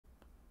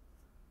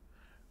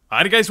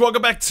Alright guys,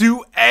 welcome back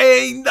to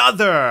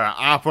another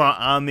Opera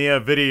Omnia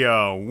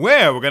video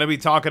where we're going to be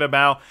talking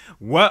about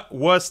what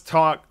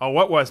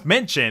was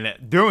mentioned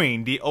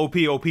during the Ope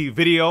Ope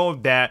video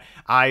that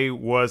I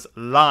was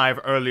live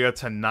earlier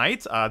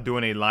tonight,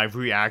 doing a live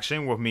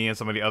reaction with me and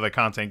some of the other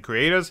content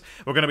creators.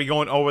 We're going to be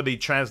going over the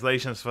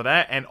translations for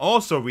that, and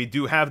also we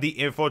do have the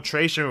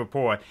Infiltration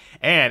Report.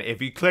 And if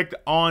you clicked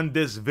on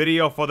this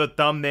video for the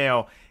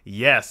thumbnail,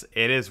 yes,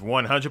 it is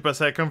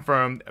 100%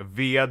 confirmed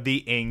via the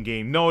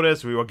in-game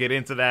notice. We will get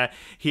into that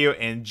here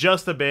in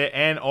just a bit,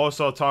 and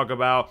also talk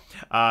about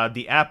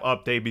the app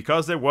update,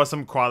 because there was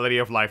some quality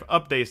of life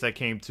updates that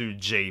came to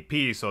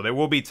JP. So there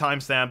will be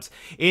timestamps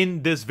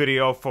in this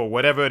video for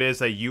whatever it is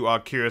that you are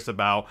curious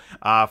about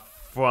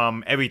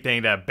from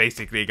everything that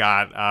basically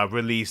got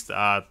released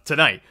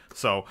tonight.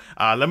 So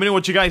let me know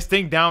what you guys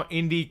think down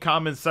in the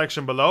comments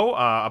section below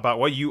about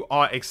what you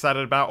are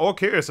excited about or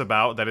curious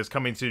about that is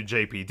coming to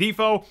JP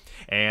DFFOO.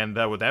 And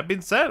with that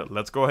being said,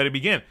 let's go ahead and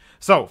begin.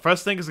 So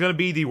first thing is going to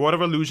be the Water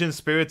of Illusion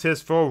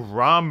Spiritist for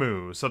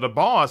Ramuh. So the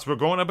boss, we're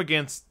going up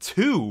against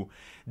two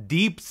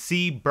deep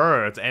sea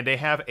birds, and they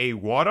have a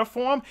water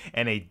form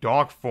and a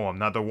dark form.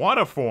 Now the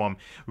water form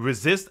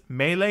resists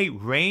melee,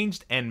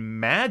 ranged, and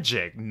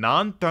magic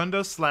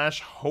non-thunder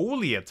 /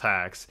 holy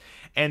attacks,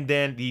 and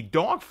then the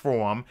dark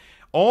form,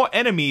 all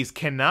enemies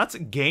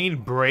cannot gain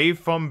brave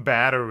from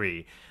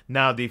battery.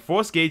 Now the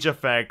force gauge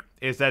effect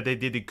is that they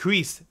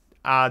decrease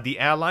the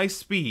ally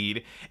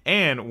speed,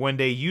 and when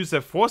they use their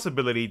force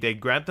ability, they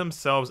grant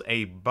themselves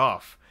a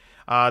buff.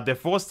 The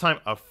force time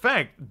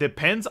effect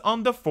depends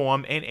on the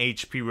form and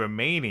HP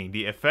remaining.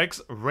 The effects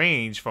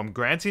range from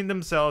granting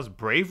themselves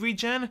brave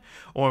regen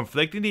or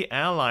inflicting the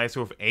allies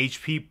with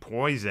HP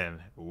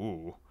poison.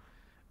 Ooh,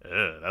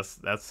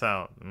 that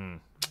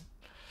sound.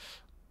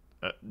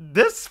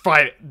 This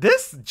fight,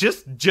 this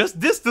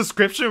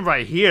description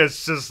right here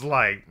is just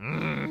like,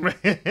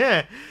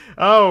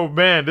 oh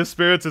man, this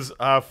Spirit's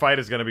fight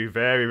is gonna be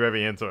very,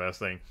 very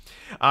interesting.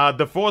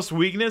 The force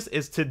weakness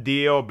is to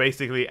deal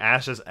basically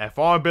Ash's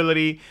FR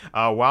ability,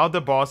 while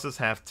the bosses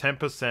have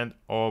 10%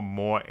 or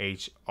more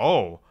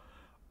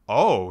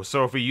Oh,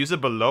 so if we use it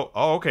below,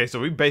 okay,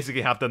 so we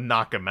basically have to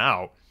knock him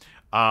out,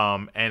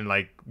 and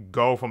like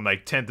go from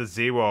like 10 to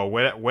 0 or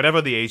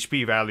whatever the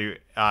HP value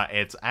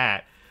it's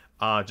at.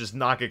 Just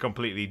knock it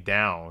completely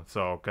down.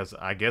 So, because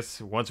I guess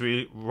once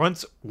we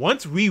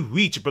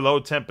reach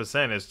below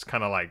 10%, it's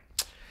kind of like,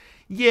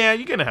 yeah,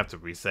 you're gonna have to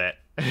reset.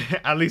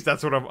 At least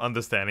that's what I'm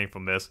understanding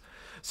from this.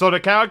 So the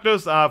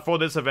characters for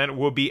this event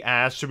will be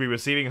Ash. She'll be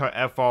receiving her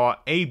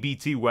FR, a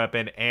BT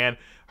weapon, and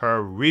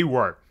her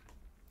rework.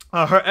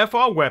 Her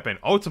FR weapon,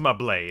 Ultima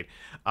Blade.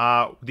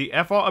 The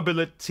FR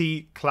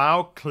ability,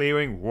 Cloud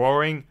Clearing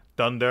Roaring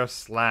Thunder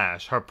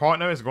Slash. Her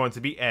partner is going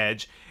to be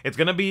Edge. It's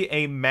going to be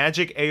a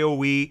magic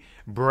AoE,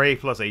 Brave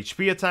plus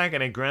HP attack,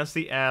 and it grants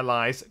the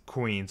allies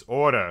Queen's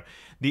Order.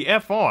 The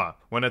FR,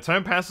 when a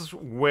turn passes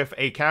with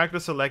a character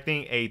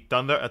selecting a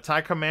Thunder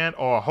attack command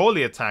or a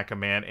Holy attack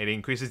command, it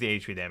increases the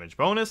HP damage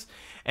bonus.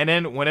 And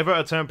then whenever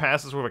a turn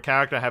passes with a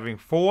character having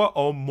 4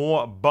 or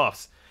more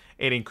buffs,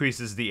 it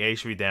increases the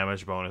HP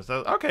damage bonus.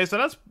 Okay, so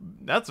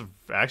that's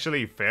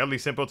actually fairly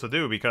simple to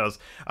do, because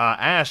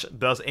Ash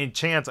does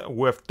enchant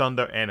with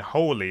Thunder and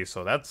Holy,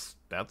 so that's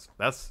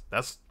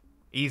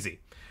easy.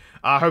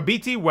 Her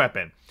BT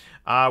weapon,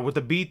 with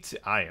the BT,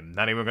 I am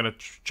not even gonna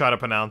try to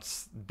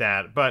pronounce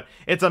that, but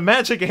it's a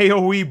magic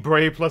AoE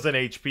Brave plus an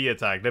HP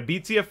attack. The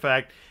BT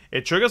effect,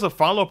 it triggers a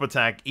follow-up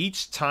attack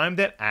each time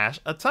that Ash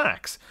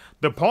attacks.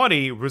 The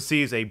party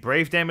receives a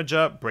Brave damage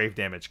up, Brave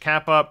damage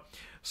cap up,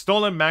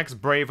 Stolen Max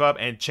Brave up,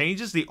 and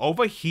changes the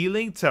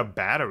overhealing to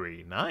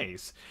battery.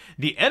 Nice.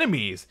 The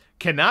enemies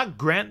cannot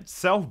grant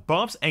self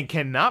buffs and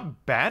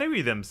cannot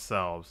battery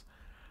themselves.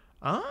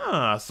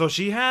 So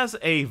she has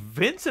a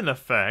Vincent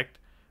effect,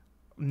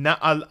 not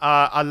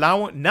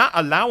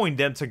allowing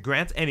them to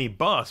grant any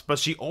buffs, but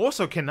she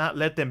also cannot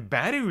let them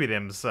battery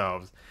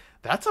themselves.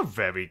 That's a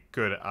very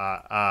good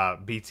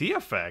BT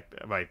effect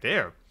right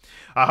there.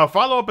 Her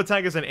follow-up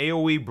attack is an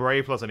AoE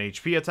Brave plus an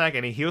HP attack,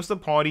 and it heals the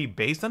party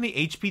based on the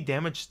HP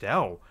damage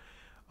dealt.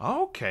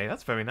 Okay,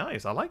 that's very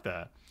nice. I like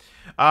that.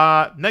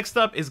 Next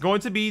up is going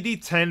to be the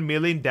 10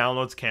 million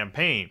downloads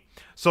campaign.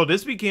 So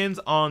this begins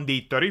on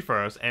the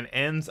 31st and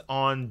ends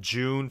on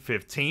June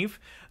 15th.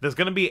 There's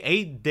going to be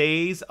 8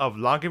 days of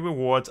login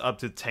rewards up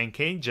to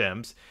 10k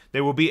gems.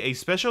 There will be a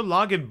special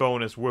login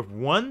bonus with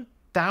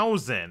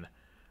 1,000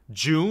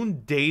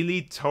 June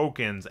daily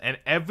tokens, and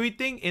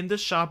everything in the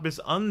shop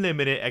is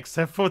unlimited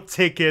except for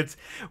tickets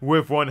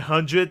with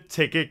 100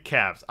 ticket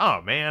caps.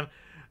 Oh man,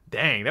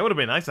 dang, that would have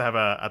been nice to have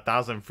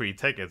 1,000 free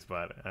tickets,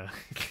 but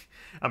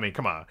I mean,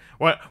 come on,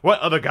 what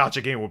other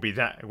gacha game would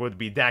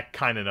be that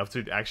kind enough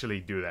to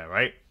actually do that,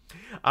 right?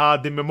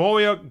 The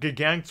Memorial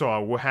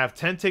Gigantor will have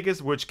 10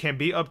 tickets, which can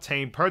be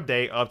obtained per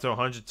day up to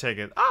 100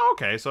 tickets. Oh,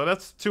 okay, so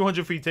that's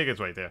 200 free tickets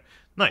right there.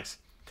 Nice.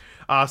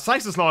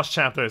 Slice's Lost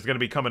Chapter is going to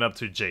be coming up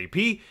to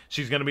JP.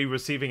 She's going to be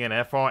receiving an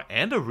FR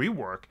and a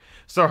rework.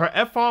 So her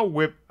FR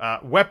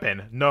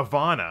weapon,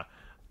 Nirvana,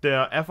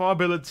 The FR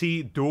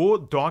ability Dual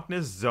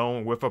Darkness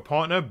Zone with a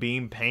partner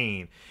being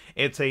Pain.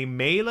 It's a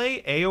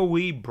melee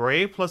AoE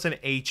Brave plus an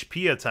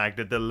HP attack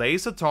that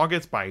delays the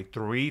targets by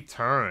 3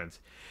 turns.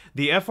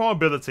 The FR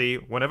ability,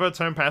 whenever a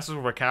turn passes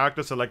with a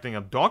character selecting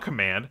a Dark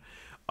command,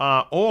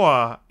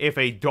 or if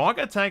a Dark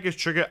attack is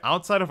triggered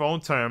outside of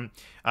own turn,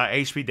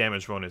 HP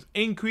damage bonus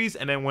increase,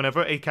 and then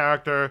whenever a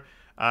character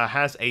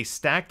has a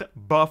stacked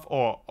buff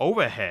or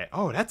overhead.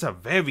 Oh, that's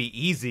very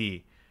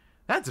easy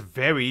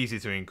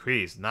to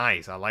increase.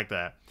 Nice, I like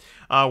that.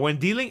 When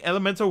dealing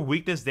elemental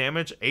weakness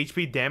damage,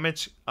 HP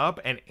damage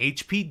up, and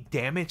HP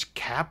damage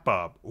cap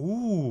up.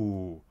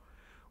 Ooh.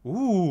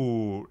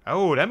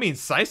 Oh, that means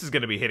Sice is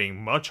going to be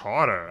hitting much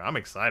harder. I'm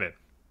excited.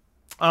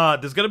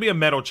 There's going to be a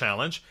medal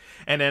challenge,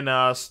 and then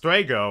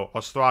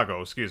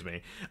Strago, excuse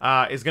me,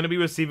 is going to be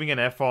receiving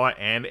an FR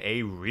and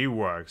a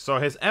rework. So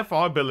his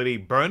FR ability,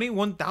 Burning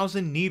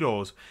 1000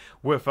 Needles,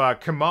 with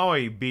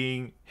Kamari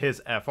being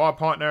his FR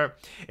partner.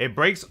 It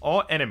breaks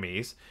all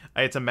enemies.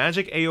 It's a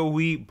magic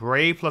AoE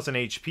Brave plus an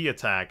HP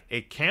attack.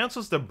 It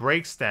cancels the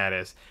break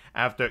status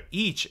after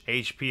each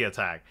HP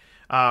attack.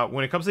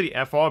 When it comes to the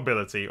FR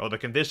ability, or the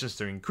conditions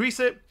to increase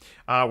it,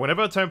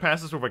 whenever a turn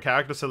passes with a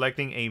character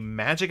selecting a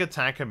magic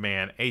attack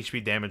command,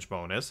 HP damage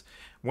bonus.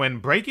 When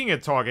breaking a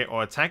target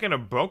or attacking a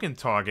broken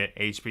target,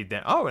 HP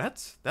damage. Oh,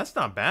 that's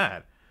not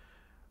bad.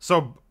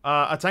 So,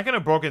 attacking a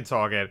broken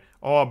target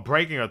or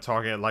breaking a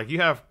target, like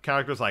you have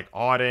characters like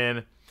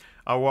Arden.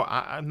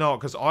 No,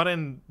 because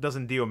Arden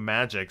doesn't deal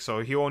magic, so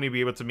he'll only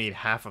be able to meet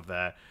half of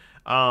that.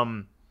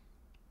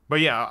 But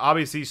yeah,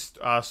 obviously,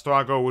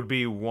 Strago would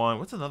be one.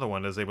 What's another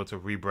one that's able to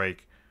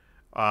re-break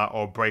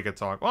or break a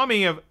target? Well, I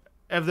mean,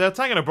 if they're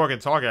attacking a broken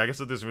target, I guess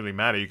it doesn't really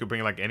matter. You could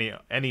bring like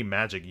any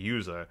magic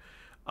user.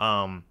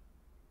 But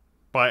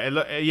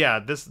yeah,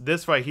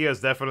 this right here is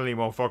definitely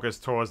more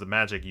focused towards the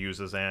magic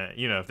users, and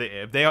you know,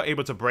 if they are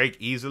able to break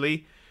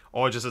easily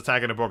or just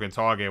attacking a broken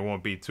target, it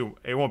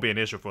won't be an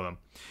issue for them.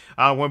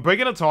 When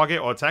breaking a target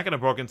or attacking a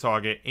broken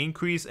target,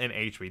 increase in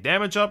HP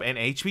damage up and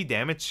HP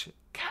damage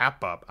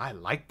cap up. I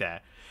like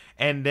that.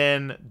 And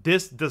then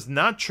this does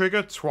not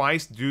trigger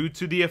twice due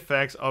to the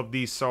effects of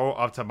the Soul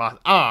of Tamas.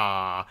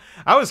 I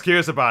was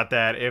curious about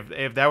that.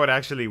 If that would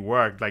actually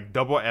work, like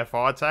double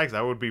FR attacks,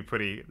 that would be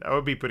pretty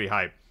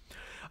hype.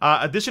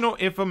 Additional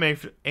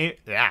information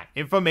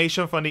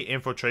from the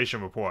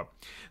Infiltration Report.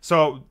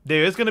 So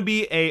there is going to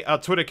be a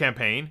Twitter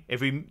campaign.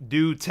 If we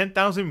do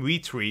 10,000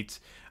 retweets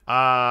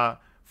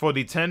for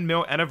the 10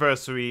 mil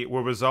anniversary,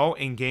 will result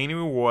in gaining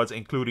rewards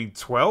including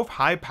 12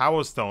 high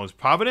power stones,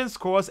 providence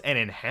cores, and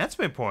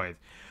enhancement points.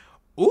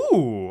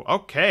 Ooh,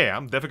 okay.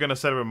 I'm definitely going to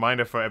set a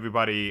reminder for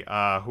everybody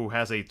who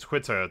has a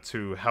Twitter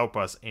to help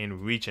us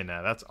in reaching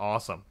that. That's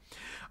awesome.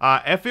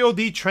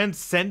 FLD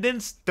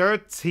Transcendence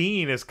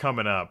 13 is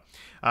coming up.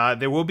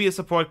 There will be a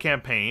support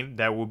campaign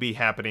that will be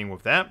happening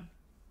with that.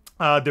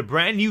 The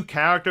brand new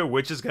character,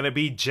 which is going to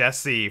be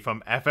Jessie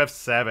from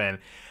FF7.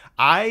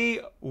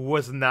 I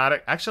was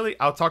not... Actually,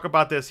 I'll talk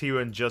about this here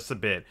in just a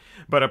bit.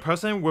 But a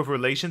person with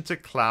relation to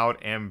Cloud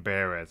and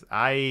Barrett.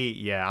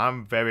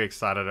 I'm very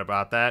excited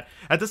about that.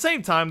 At the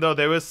same time, though,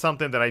 there is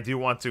something that I do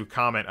want to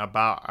comment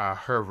about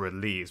her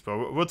release.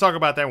 But we'll talk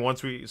about that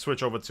once we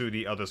switch over to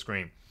the other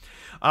screen.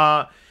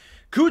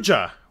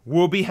 Kuja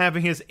will be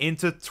having his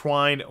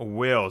intertwined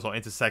wills or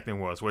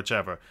intersecting wills,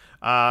 whichever.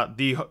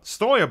 The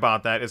story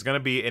about that is going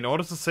to be, in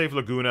order to save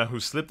Laguna, who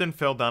slipped and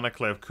fell down a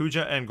cliff,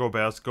 Kuja and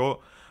Gobels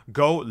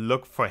go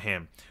look for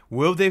him.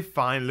 Will they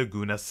find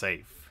Laguna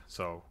safe?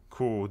 So,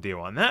 cool deal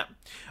on that.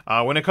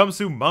 When it comes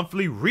to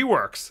monthly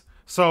reworks,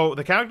 so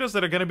the characters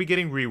that are going to be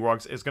getting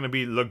reworks is going to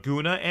be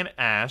Laguna and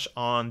Ash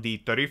on the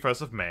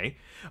 31st of May.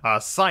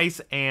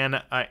 Sice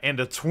and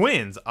the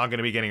twins are going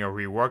to be getting a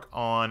rework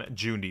on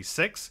June the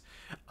 6th.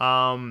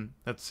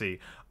 Let's see.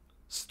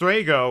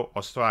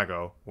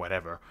 Strago,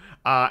 whatever,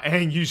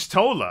 and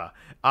Yustola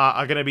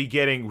are going to be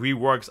getting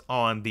reworks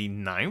on the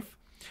 9th.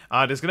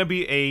 There's going to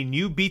be a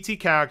new BT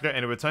character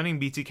and a returning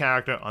BT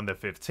character on the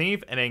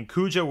 15th, and then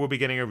Kuja will be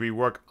getting a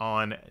rework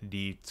on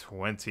the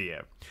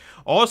 20th.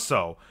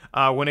 Also,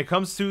 when it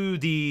comes to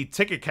the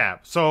ticket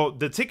cap, so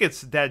the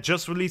tickets that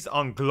just released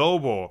on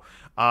Global,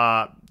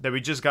 that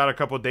we just got a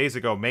couple days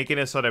ago, making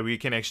it so that we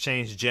can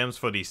exchange gems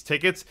for these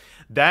tickets,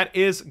 that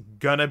is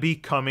gonna be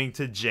coming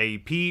to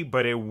JP,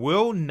 but it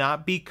will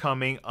not be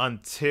coming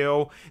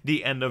until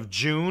the end of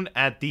June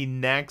at the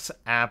next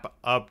app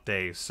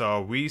update.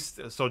 So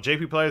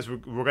JP players,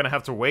 we're gonna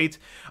have to wait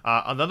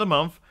another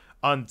month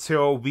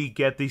until we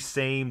get the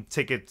same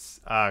tickets,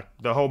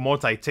 the whole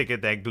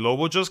multi-ticket that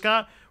Global just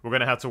got. We're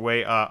going to have to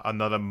wait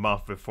another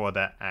month before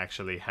that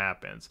actually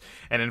happens.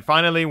 And then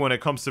finally, when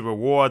it comes to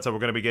rewards, we're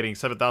going to be getting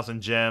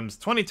 7,000 gems,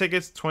 20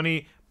 tickets,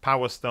 20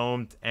 power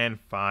stones, and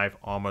 5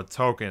 armor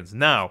tokens.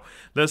 Now,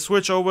 let's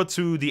switch over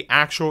to the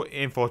actual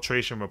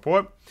Infiltration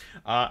Report.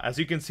 As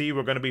you can see,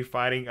 we're going to be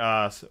fighting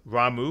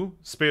Ramu,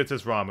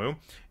 Spiritus Ramu.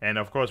 And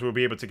of course, we'll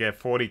be able to get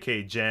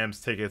 40k gems,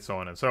 tickets, so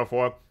on and so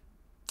forth.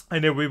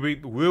 And then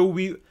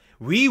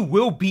we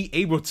will be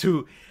able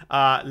to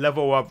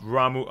level up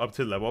Ramuh up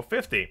to level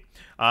 50.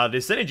 The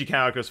synergy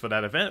characters for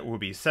that event will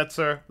be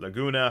Setzer,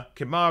 Laguna,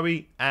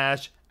 Kimari,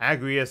 Ash,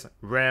 Agrias,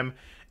 Rem,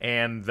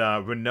 and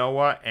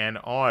Renoa and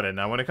Arden.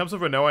 Now, when it comes to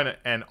Renoa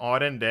and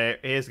Arden, there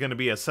is going to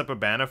be a separate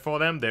banner for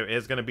them. There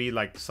is going to be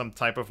like some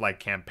type of like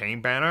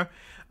campaign banner.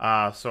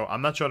 So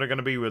I'm not sure they're going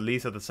to be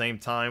released at the same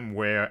time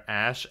where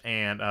Ash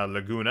and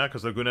Laguna,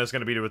 because Laguna is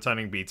going to be the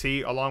returning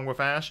BT along with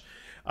Ash.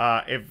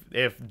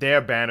 If their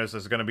banners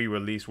is going to be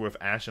released with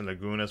Ash and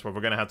Laguna, so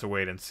we're going to have to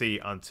wait and see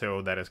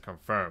until that is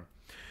confirmed.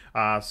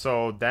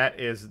 So that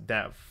is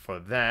that for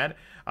that.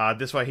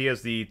 This right here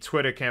is the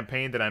Twitter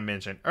campaign that I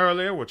mentioned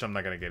earlier, which I'm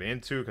not going to get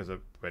into because I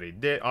already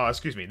did. Oh,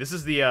 excuse me. This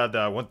is the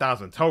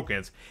 1,000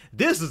 tokens.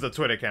 This is the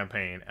Twitter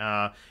campaign.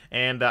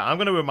 And I'm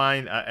going to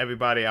remind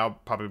everybody, I'll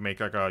probably make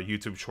like a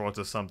YouTube shorts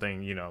or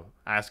something, you know,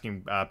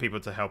 asking people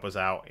to help us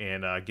out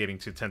in getting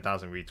to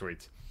 10,000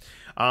 retweets.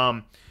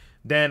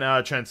 Then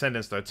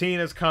Transcendence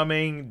 13 is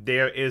coming.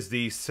 There is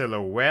the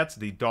silhouette,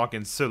 the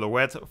darkened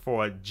silhouette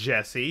for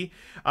Jessie.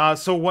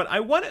 So what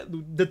I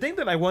wanted, the thing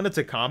that I wanted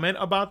to comment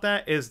about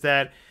that is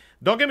that,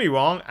 don't get me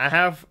wrong,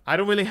 I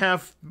don't really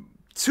have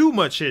too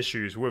much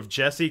issues with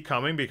Jessie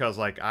coming because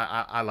like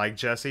I like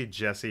Jessie.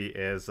 Jessie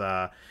is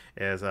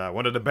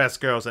one of the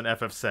best girls in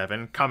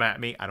FF7. Come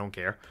at me, I don't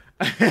care.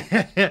 I'm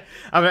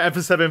an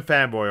FF7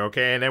 fanboy,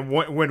 okay? And then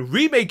when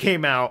Remake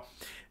came out,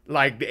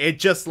 like it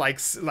just like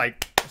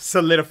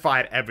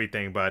solidified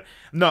everything. But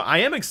no, I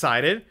am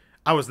excited.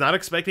 I was not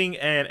expecting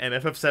an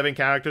FF7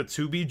 character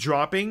to be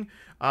dropping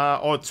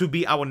or to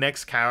be our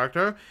next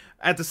character.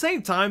 At the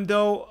same time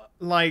though,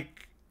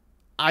 like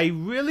I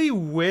really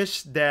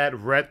wish that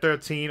Red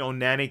 13 or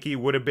Naniki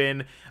would have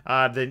been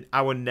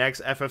our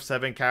next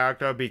FF7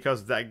 character,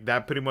 because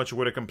that pretty much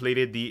would have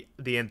completed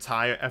the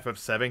entire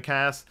FF7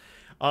 cast.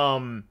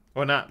 Well,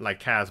 not like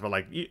cast, but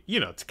like you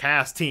know,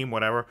 cast team,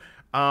 whatever.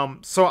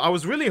 So I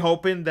was really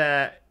hoping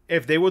that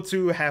if they were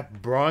to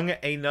have brung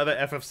another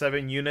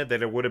FF7 unit,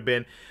 that it would have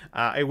been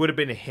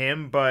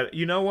him. But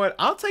you know what?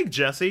 I'll take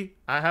Jessie.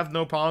 I have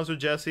no problems with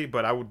Jessie,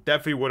 but I would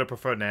definitely have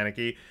preferred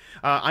Naniki.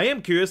 I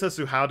am curious as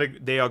to how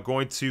they are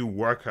going to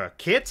work her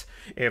kit.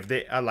 If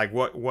they like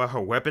what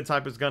her weapon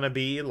type is gonna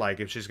be.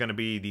 Like if she's gonna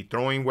be the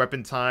throwing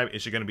weapon type,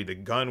 is she gonna be the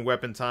gun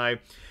weapon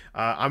type?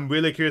 I'm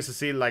really curious to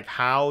see like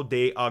how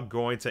they are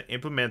going to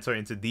implement her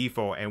into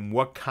DFFOO and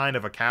what kind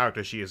of a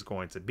character she is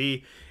going to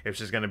be. If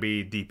she's going to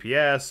be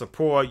DPS,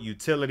 support,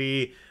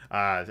 utility,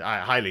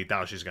 I highly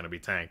doubt she's going to be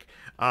tank.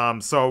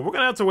 So we're going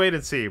to have to wait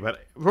and see.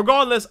 But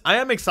regardless, I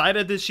am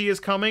excited that she is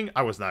coming.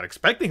 I was not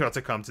expecting her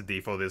to come to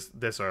DFFOO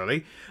this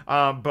early.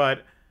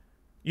 But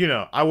you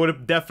know, I would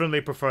have definitely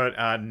preferred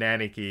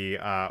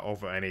Naniki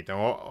over anything,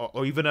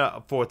 or even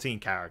a 14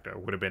 character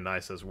would have been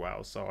nice as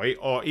well. So,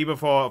 or even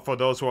for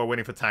those who are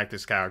waiting for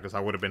tactics characters, I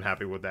would have been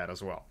happy with that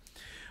as well.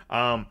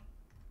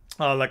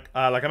 Like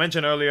I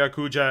mentioned earlier,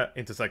 Kuja,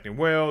 Intersecting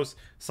Whales,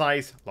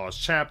 Sice,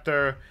 Lost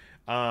Chapter,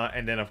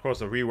 and then of course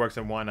the reworks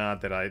and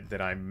whatnot that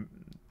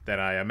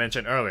I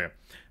mentioned earlier.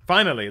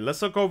 Finally,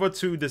 let's look over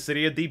to the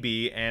City of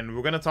DB, and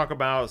we're gonna talk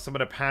about some of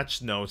the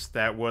patch notes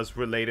that was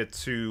related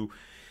to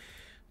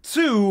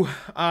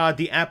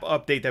the app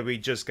update that we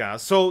just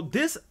got. So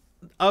this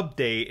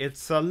update,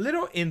 it's a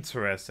little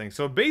interesting.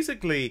 So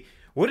basically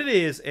what it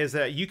is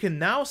that you can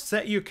now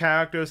set your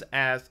characters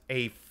as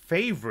a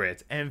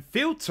favorite and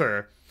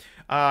filter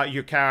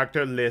your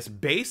character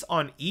list based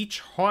on each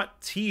hot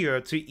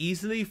tier to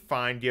easily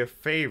find your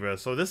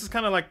favorites. So this is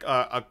kind of like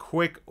a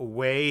quick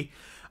way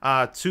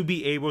to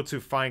be able to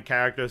find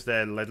characters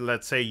that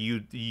let's say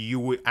you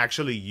would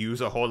actually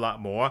use a whole lot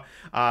more.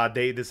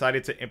 They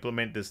decided to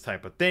implement this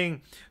type of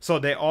thing. So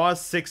there are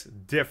 6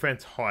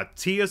 different heart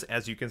tiers,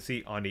 as you can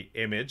see on the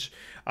image.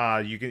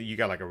 You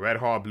got like a red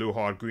heart, blue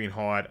heart, green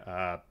heart,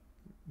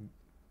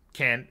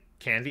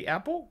 candy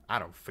apple? I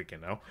don't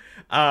freaking know.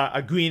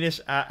 A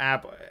greenish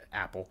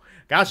apple.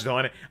 Gosh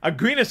darn it. A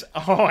greenish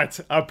heart,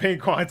 a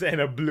pink heart,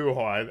 and a blue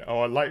heart,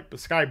 or light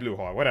sky blue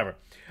heart, whatever.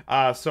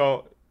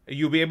 So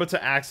you'll be able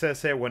to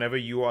access it whenever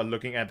you are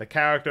looking at the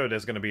character.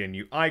 There's going to be a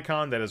new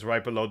icon that is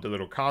right below the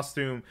little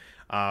costume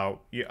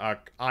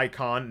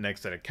icon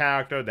next to the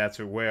character. That's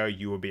where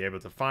you will be able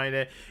to find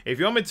it. If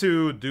you want me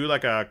to do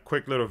like a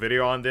quick little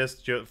video on this,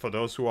 just for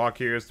those who are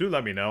curious, do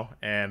let me know,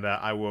 and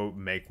I will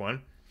make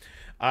one.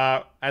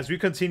 As we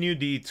continue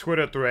the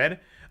Twitter thread,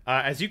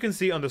 as you can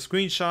see on the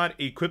screenshot,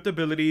 equipped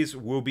abilities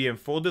will be in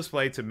full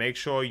display to make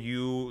sure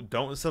you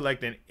don't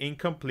select an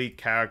incomplete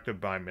character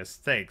by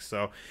mistake.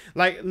 So,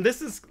 like,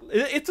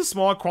 it's a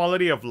small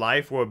quality of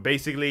life where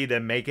basically they're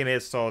making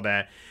it so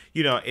that,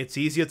 you know, it's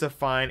easier to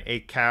find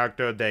a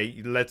character that,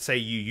 let's say,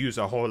 you use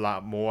a whole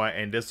lot more,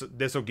 and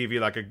this will give you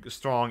like a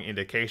strong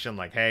indication,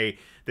 like, hey,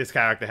 this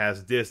character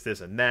has this,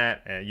 and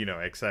that, and, you know,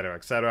 etc.,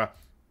 etc.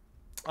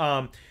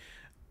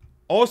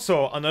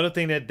 Also, another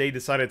thing that they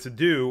decided to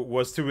do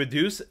was to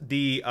reduce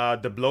the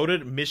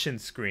bloated mission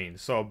screen.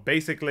 So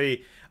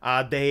basically,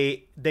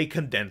 they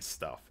condense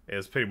stuff.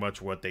 is pretty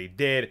much what they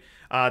did.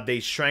 They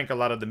shrank a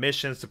lot of the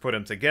missions to put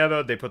them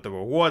together. They put the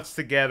rewards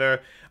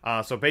together.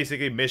 So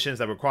basically, missions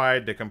that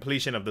required the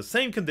completion of the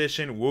same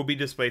condition will be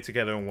displayed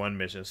together in one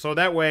mission. So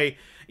that way,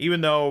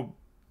 even though,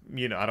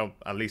 you know, I don't,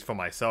 at least for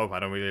myself, I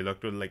don't really look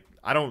through, like,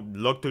 I don't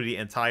look through the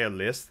entire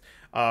list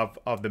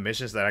of the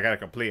missions that I gotta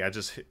complete. I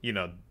just, you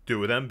know,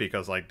 do them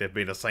because, like, they've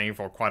been the same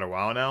for quite a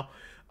while now.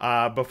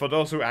 But for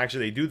those who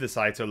actually do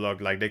decide to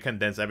look, like, they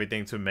condense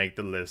everything to make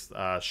the list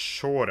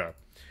shorter.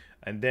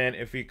 And then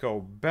if we go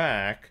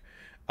back,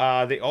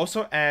 they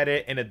also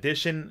added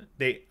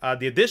the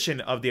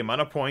addition of the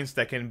amount of points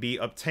that can be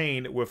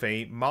obtained with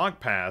a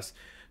Mog Pass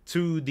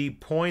to the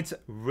point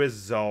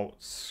result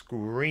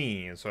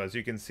screen. So as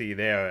you can see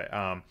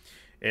there,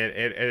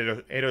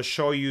 it'll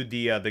show you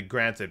the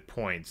granted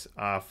points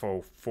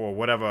for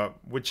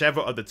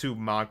whichever of the 2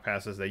 Mog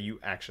Passes that you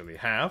actually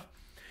have.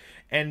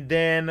 And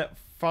then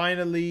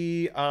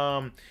finally,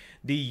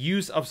 the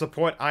use of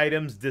support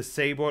items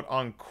disabled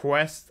on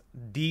quest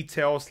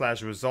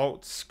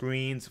detail/result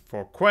screens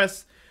for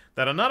quests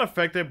that are not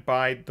affected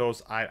by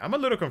those items. I'm a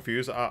little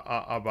confused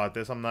about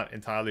this. I'm not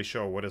entirely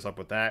sure what is up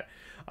with that.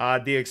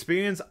 The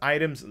experience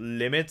items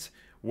limit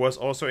was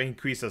also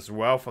increased as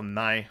well from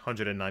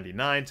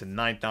 999 to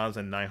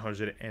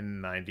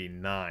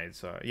 9,999.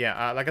 So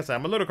yeah, like I said,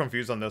 I'm a little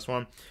confused on this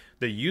one.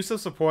 The use of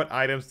support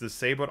items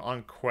disabled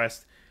on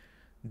quest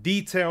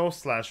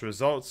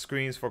detail/result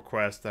screens for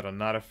quests that are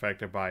not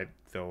affected by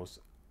those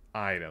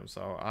items.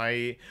 So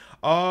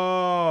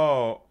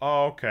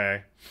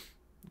okay,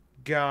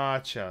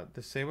 gotcha.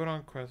 Disabled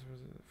on quests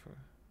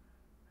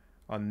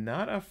are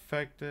not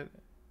affected.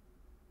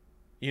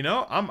 You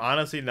know, I'm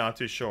honestly not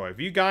too sure. If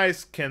you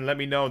guys can let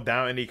me know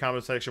down in the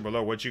comment section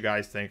below what you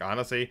guys think.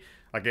 Honestly,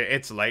 like,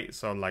 it's late,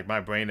 so like my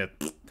brain is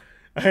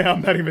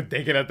I'm not even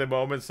thinking at the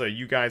moment, so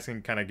you guys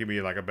can kind of give me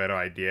like a better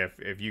idea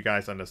if you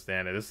guys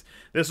understand it.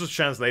 This was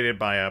translated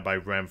by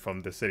Rem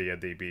from the City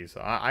of DB,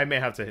 so I may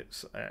have to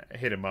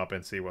hit him up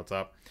and see what's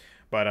up.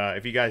 But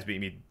if you guys beat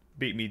me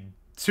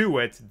to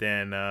it,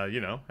 then you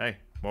know, hey,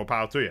 more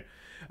power to you.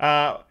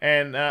 Other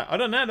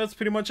than that, that's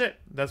pretty much it.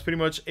 That's pretty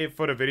much it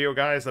for the video,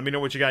 guys. Let me know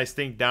what you guys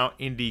think down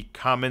in the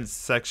comments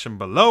section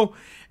below.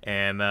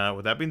 And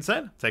with that being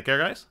said, take care,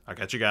 guys. I'll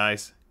catch you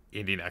guys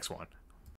in the next one.